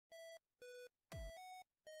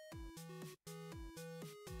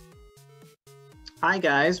Hi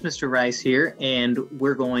guys, Mr. Rice here, and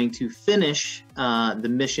we're going to finish the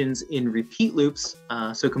missions in repeat loops,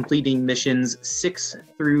 so completing missions 6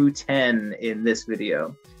 through 10 in this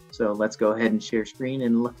video. So let's go ahead and share screen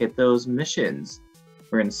and look at those missions.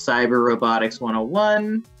 We're in Cyber Robotics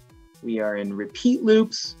 101. We are in repeat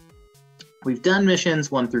loops. We've done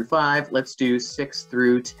missions 1 through 5. Let's do 6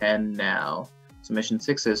 through 10 now. So mission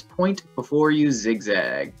 6 says point before you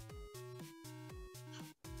zigzag.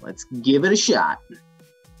 Let's give it a shot.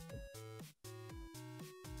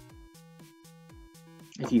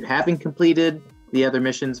 If you haven't completed the other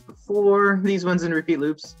missions before these ones in repeat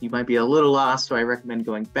loops, you might be a little lost, so I recommend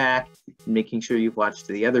going back and making sure you've watched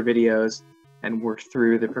the other videos and worked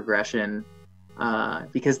through the progression,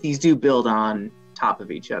 because these do build on top of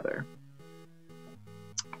each other.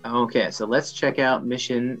 Okay, so let's check out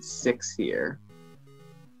mission 6 here.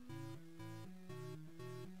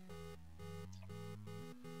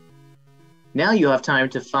 Now you have time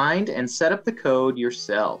to find and set up the code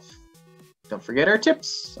yourself. Don't forget our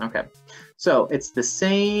tips. Okay, so it's the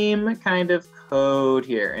same kind of code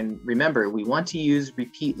here. And remember, we want to use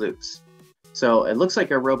repeat loops. So it looks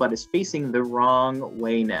like our robot is facing the wrong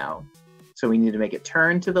way now. So we need to make it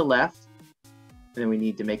turn to the left. Then we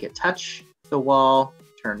need to make it touch the wall,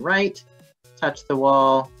 turn right, touch the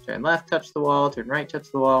wall, turn left, touch the wall, turn right,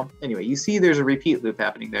 touch the wall. Anyway, you see there's a repeat loop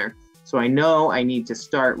happening there. So I know I need to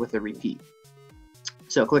start with a repeat.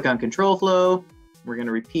 So click on control flow, we're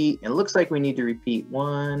gonna repeat. It looks like we need to repeat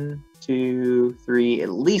 1, 2, 3, at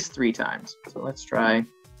least 3 times. So let's try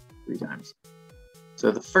 3 times.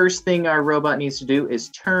 So the first thing our robot needs to do is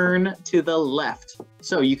turn to the left.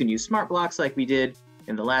 So you can use smart blocks like we did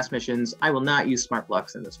in the last missions. I will not use smart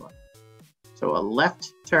blocks in this one. So a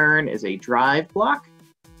left turn is a drive block.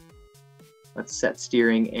 Let's set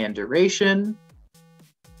steering and duration.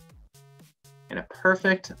 And a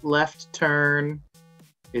perfect left turn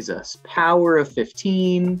is a power of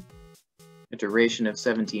 15, a duration of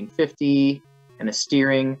 1750, and a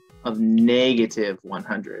steering of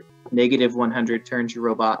 -100. -100 turns your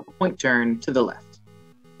robot point turn to the left.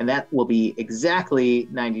 And that will be exactly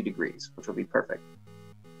 90 degrees, which will be perfect.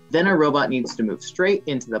 Then our robot needs to move straight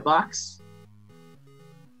into the box.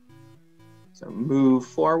 So move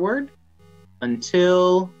forward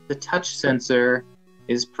until the touch sensor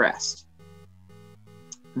is pressed.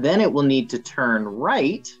 Then it will need to turn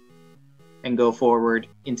right and go forward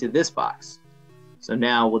into this box. So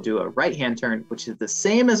now we'll do a right-hand turn, which is the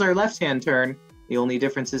same as our left-hand turn. The only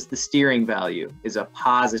difference is the steering value is a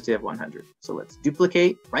 +100. So let's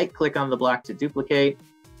duplicate, right-click on the block to duplicate.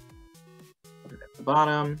 Put it at the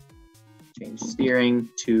bottom, change steering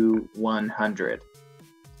to 100.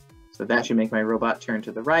 So that should make my robot turn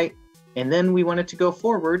to the right. And then we want it to go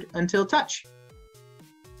forward until touch.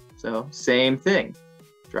 So same thing.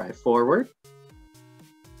 Drive forward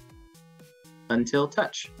until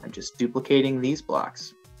touch. I'm just duplicating these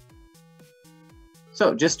blocks.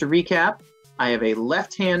 So just to recap, I have a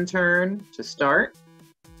left-hand turn to start,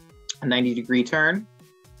 a 90-degree turn,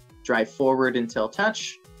 drive forward until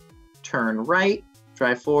touch, turn right,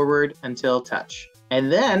 drive forward until touch. And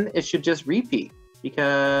then it should just repeat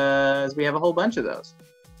because we have a whole bunch of those.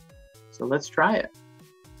 So let's try it.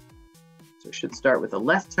 So it should start with a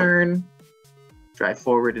left turn, drive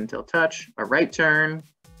forward until touch, a right turn,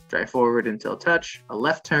 drive forward until touch, a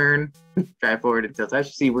left turn, drive forward until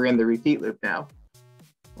touch. See, we're in the repeat loop now.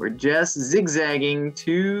 We're just zigzagging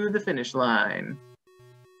to the finish line.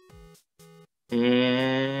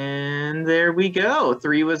 And there we go.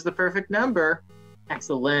 3 was the perfect number.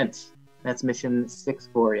 Excellent. That's mission 6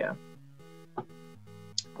 for you.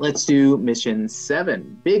 Let's do mission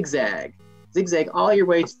 7, Big Zag. Zigzag all your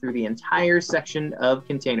way through the entire section of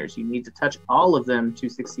containers. You need to touch all of them to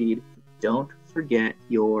succeed. Don't forget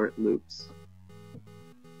your loops.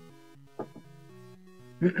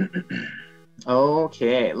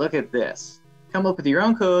 Okay, look at this. Come up with your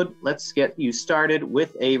own code. Let's get you started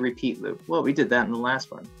with a repeat loop. Well, we did that in the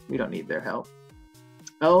last one. We don't need their help.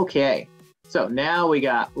 Okay, so now we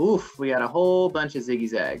got a whole bunch of ziggy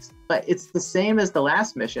zags. But it's the same as the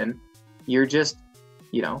last mission. You're just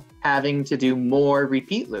having to do more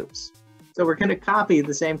repeat loops. So we're gonna copy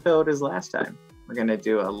the same code as last time. We're gonna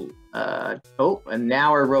do and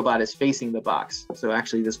now our robot is facing the box. So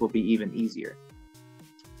actually this will be even easier.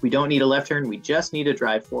 We don't need a left turn, we just need to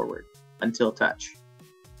drive forward until touch.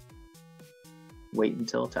 Wait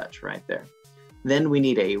until touch right there. Then we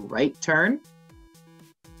need a right turn.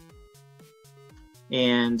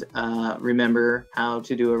 And remember how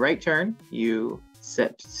to do a right turn. You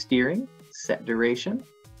set steering, set duration,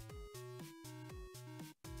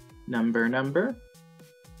 number,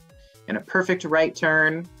 and a perfect right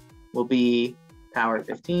turn will be power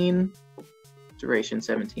 15, duration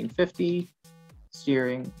 1750,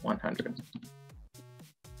 steering 100.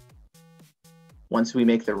 Once we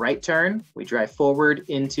make the right turn, we drive forward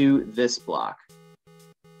into this block.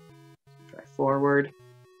 Drive forward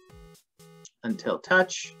until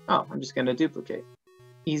touch. Oh, I'm just gonna duplicate.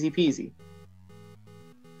 Easy peasy.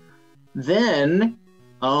 Then,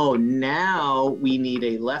 oh, now we need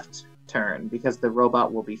a left turn because the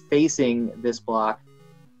robot will be facing this block.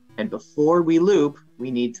 And before we loop,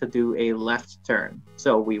 we need to do a left turn.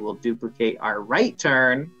 So we will duplicate our right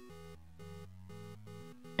turn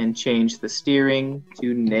and change the steering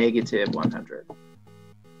to -100.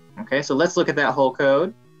 Okay, so let's look at that whole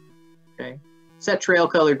code. Okay, set trail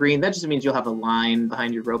color green. That just means you'll have a line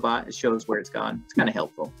behind your robot. It shows where it's gone. It's kind of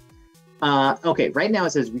helpful. Okay, right now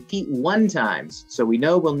it says repeat 1 times. So we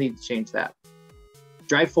know we'll need to change that.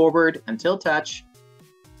 Drive forward until touch,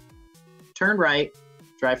 turn right,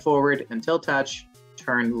 drive forward until touch,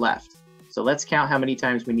 turn left. So let's count how many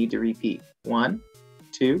times we need to repeat. 1,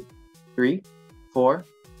 2, 3, 4.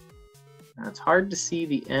 Now it's hard to see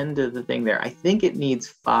the end of the thing there. I think it needs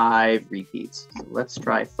 5 repeats. So let's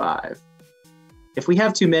try 5. If we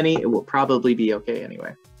have too many, it will probably be okay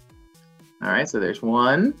anyway. All right, so there's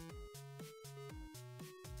 1.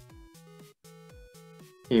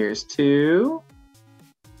 Here's 2.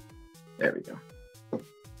 There we go.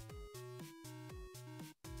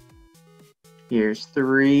 Here's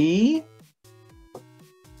 3.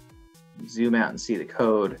 Zoom out and see the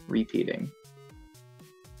code repeating.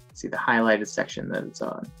 See the highlighted section that it's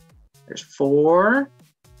on. There's 4.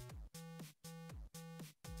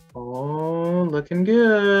 Oh, looking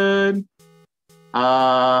good.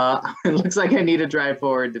 It looks like I need to drive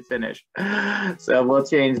forward to finish. So we'll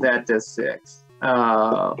change that to 6.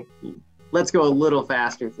 Let's go a little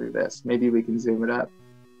faster through this. Maybe we can zoom it up.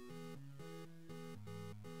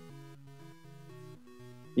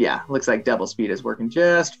 Yeah, looks like double speed is working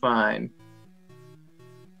just fine.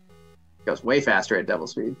 Goes way faster at double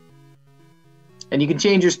speed. And you can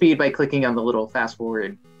change your speed by clicking on the little fast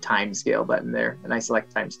forward time scale button there, and I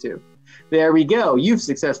select ×2. There we go. You've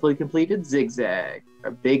successfully completed Zigzag,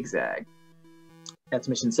 or Big Zag. That's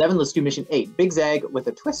mission 7. Let's do mission 8, Big Zag with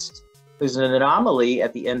a twist. There's an anomaly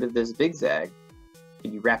at the end of this Big Zag.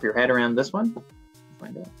 Can you wrap your head around this one?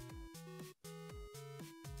 Find out.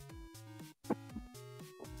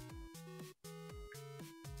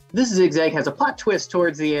 This zigzag has a plot twist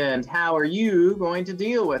towards the end. How are you going to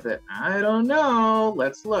deal with it? I don't know.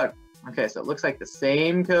 Let's look. Okay, so it looks like the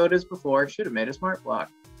same code as before. Should have made a smart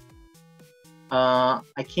block. I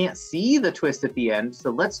can't see the twist at the end,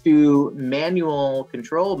 so let's do manual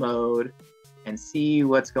control mode and see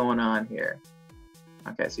what's going on here.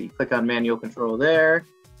 Okay, so you click on manual control there.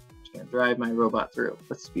 Just gonna drive my robot through.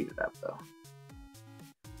 Let's speed it up though.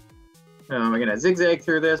 We're gonna zigzag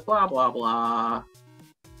through this, blah, blah, blah.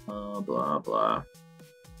 Blah, blah.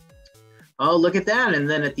 Oh, look at that. And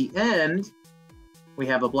then at the end, we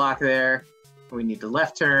have a block there. We need to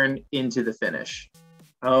left turn into the finish.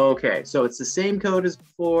 Okay, so it's the same code as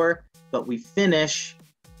before, but we finish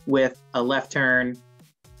with a left turn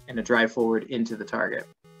and a drive forward into the target.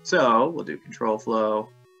 So we'll do control flow.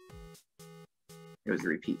 It was a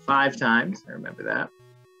repeat 5 times. I remember that.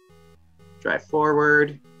 Drive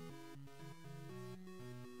forward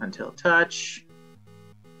until touch.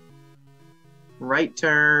 Right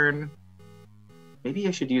turn. Maybe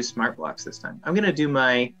I should use smart blocks this time. I'm gonna do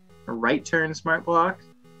my right turn smart block.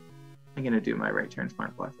 I'm gonna do my right turn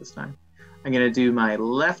smart block this time. I'm gonna do my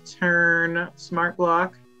left turn smart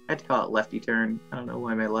block. I had to call it lefty turn. I don't know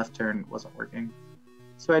why my left turn wasn't working.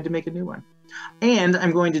 So I had to make a new one. And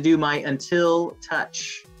I'm going to do my until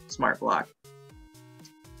touch smart block.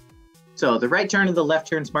 So the right turn and the left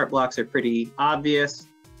turn smart blocks are pretty obvious.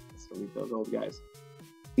 Let's delete those old guys.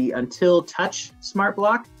 The until touch smart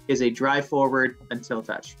block is a drive forward until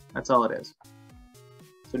touch. That's all it is.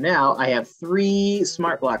 So now I have 3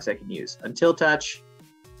 smart blocks I can use. Until touch,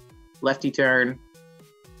 lefty turn,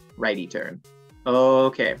 righty turn.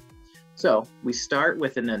 Okay, so we start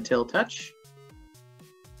with an until touch.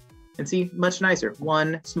 And see, much nicer.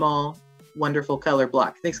 One small, wonderful color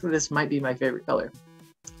block. I think this might be my favorite color.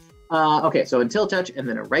 Okay, so until touch and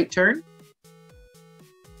then a right turn.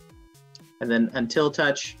 And then until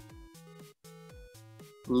touch,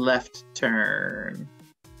 left turn.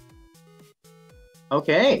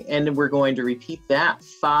 Okay, and we're going to repeat that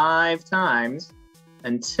 5 times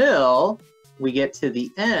until we get to the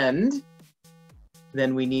end.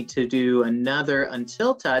 Then we need to do another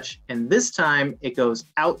until touch, and this time it goes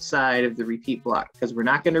outside of the repeat block because we're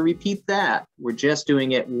not going to repeat that. We're just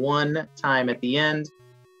doing it 1 time at the end.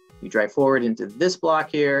 You drive forward into this block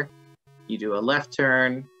here. you do a left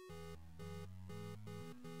turn,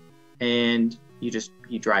 and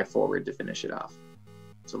you drive forward to finish it off.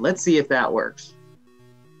 So let's see if that works.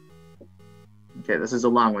 Okay, this is a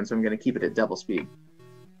long one, so I'm going to keep it at double speed.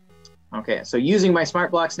 Okay, so using my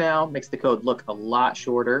smart blocks now makes the code look a lot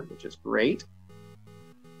shorter, which is great.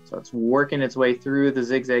 So it's working its way through the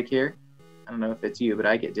zigzag here. I don't know if it's you, but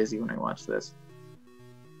I get dizzy when I watch this.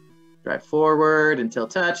 Drive forward until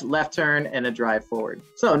touch, left turn, and a drive forward.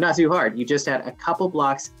 So not too hard. You just had a couple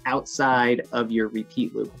blocks outside of your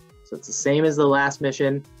repeat loop. So it's the same as the last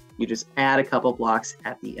mission. You just add a couple blocks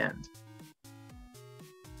at the end.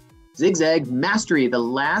 Zigzag mastery, the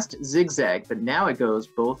last zigzag, but now it goes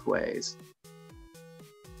both ways.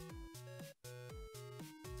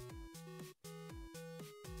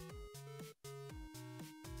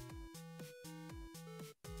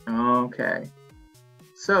 Okay,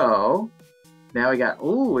 so now we got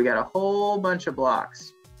a whole bunch of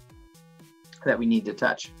blocks that we need to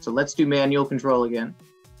touch. So let's do manual control again.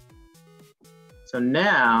 So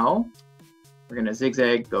now we're gonna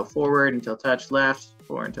zigzag, go forward until touch left,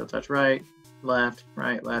 forward until touch right, left,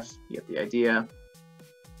 left. You get the idea.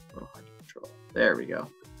 A little hard to control. There we go.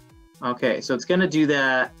 Okay, so it's gonna do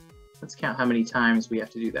that. Let's count how many times we have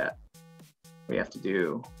to do that. We have to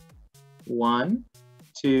do 1,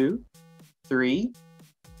 2, 3.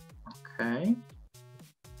 Okay.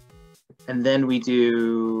 And then we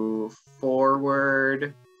do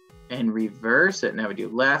forward and reverse it. Now we do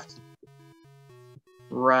left,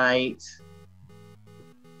 right,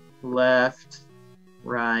 left,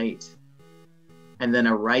 right, and then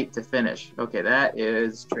a right to finish. Okay, that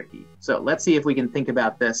is tricky. So let's see if we can think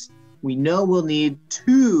about this. We know we'll need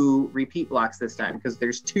 2 repeat blocks this time because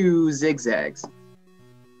there's 2 zigzags.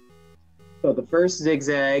 So the first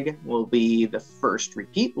zigzag will be the first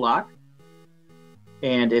repeat block,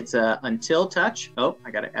 and it's a until touch. Oh, I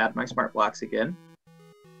got to add my smart blocks again.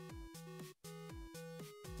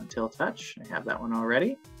 Until touch, I have that one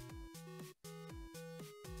already.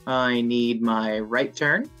 I need my right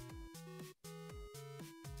turn,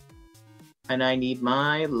 and I need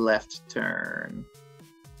my left turn.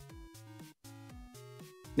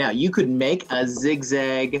 Now you could make a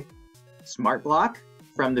zigzag smart block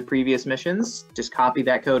from the previous missions. Just copy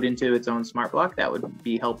that code into its own smart block. That would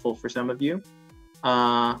be helpful for some of you.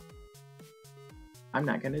 I'm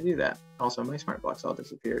not going to do that. Also, my smart blocks all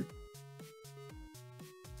disappeared.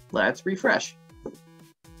 Let's refresh.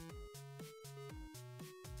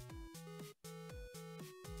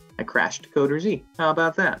 I crashed CoderZ. How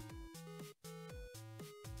about that?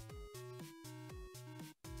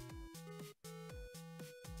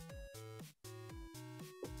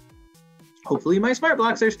 Hopefully my smart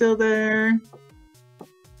blocks are still there.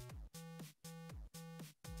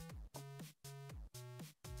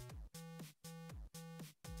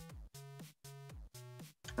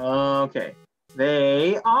 Okay,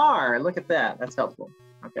 they are. Look at that. That's helpful.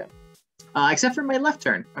 Okay, except for my left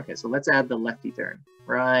turn. Okay, so let's add the lefty turn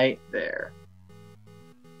right there.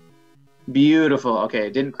 Beautiful. Okay,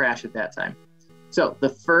 it didn't crash at that time. So the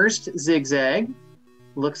first zigzag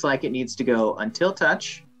looks like it needs to go until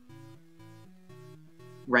touch,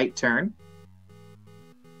 right turn,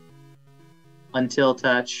 until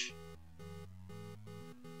touch,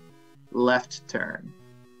 left turn.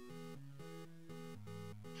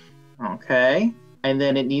 Okay, and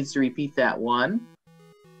then it needs to repeat that 1,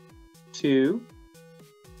 2,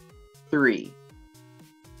 3.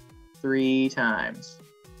 3 times.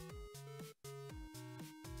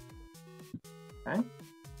 Okay,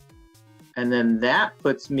 and then that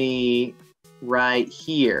puts me right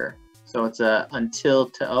here. So it's a until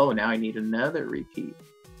to, oh, now I need another repeat.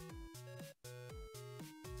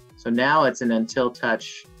 So now it's an until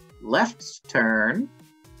touch left turn.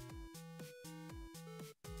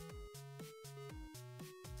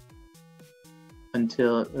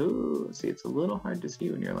 Until, ooh, see, it's a little hard to see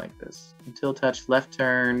when you're like this. Until touch left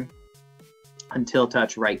turn, until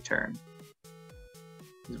touch right turn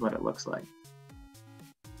is what it looks like.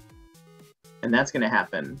 And that's going to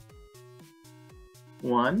happen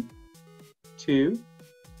 1, 2,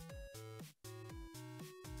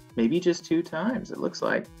 maybe just 2 times, it looks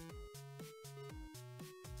like.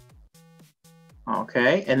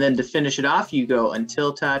 Okay, and then to finish it off, you go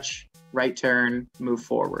until touch, right turn, move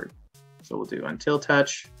forward. So we'll do until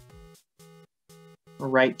touch,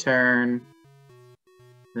 right turn,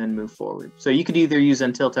 then move forward. So you could either use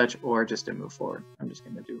until touch or just a move forward. I'm just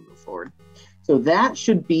going to do move forward. So that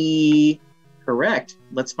should be correct.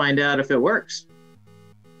 Let's find out if it works.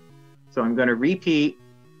 So I'm going to repeat.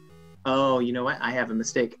 Oh, you know what? I have a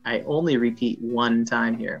mistake. I only repeat 1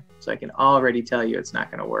 time here. So I can already tell you it's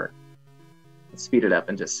not going to work. Let's speed it up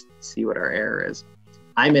and just see what our error is.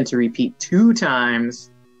 I meant to repeat 2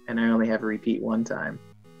 times, and I only have a repeat 1 time.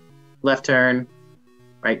 Left turn,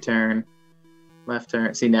 right turn, left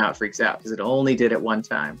turn. See, now it freaks out because it only did it 1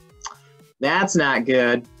 time. That's not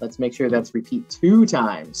good. Let's make sure that's repeat 2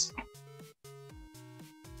 times.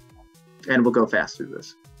 And we'll go fast through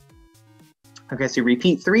this. Okay, so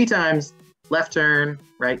repeat 3 times, left turn,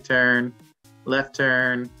 right turn, left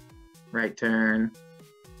turn, right turn.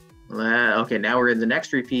 Okay, now we're in the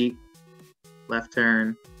next repeat. Left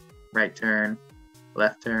turn, right turn,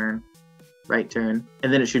 left turn, right turn.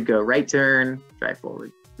 And then it should go right turn, drive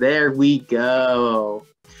forward. There we go.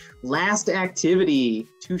 Last activity,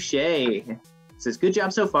 touche. It says, good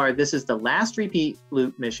job so far. This is the last repeat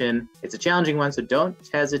loop mission. It's a challenging one, so don't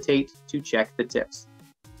hesitate to check the tips.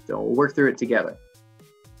 So we'll work through it together.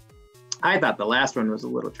 I thought the last one was a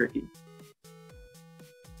little tricky.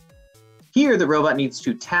 Here, the robot needs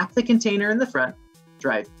to tap the container in the front,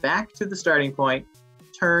 drive back to the starting point,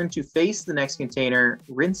 turn to face the next container,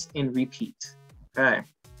 rinse and repeat. Okay.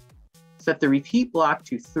 Set the repeat block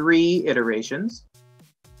to 3 iterations.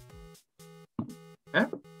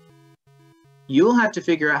 Okay. You'll have to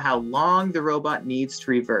figure out how long the robot needs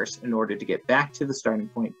to reverse in order to get back to the starting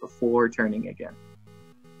point before turning again.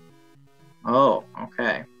 Oh,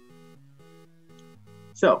 okay.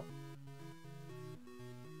 So,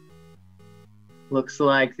 looks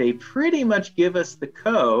like they pretty much give us the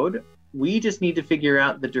code. We just need to figure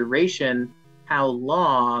out the duration, how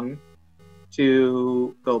long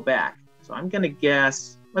to go back. So I'm gonna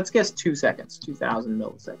guess, let's guess 2 seconds, 2,000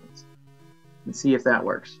 milliseconds, and see if that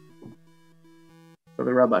works. So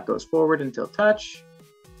the robot goes forward until touch.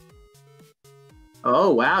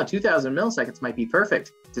 Oh, wow, 2,000 milliseconds might be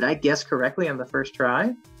perfect. Did I guess correctly on the first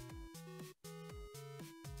try?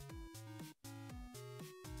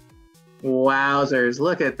 Wowzers,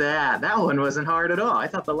 look at that. That one wasn't hard at all. I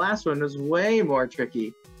thought the last one was way more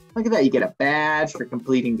tricky. Look at that, you get a badge for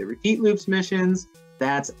completing the repeat loops missions.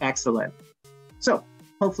 That's excellent. So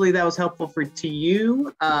hopefully that was helpful to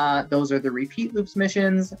you. Those are the repeat loops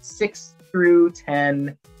missions, 6 through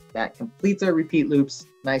 10. That completes our repeat loops.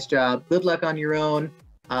 Nice job. Good luck on your own.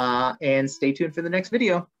 And stay tuned for the next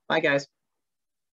video. Bye, guys.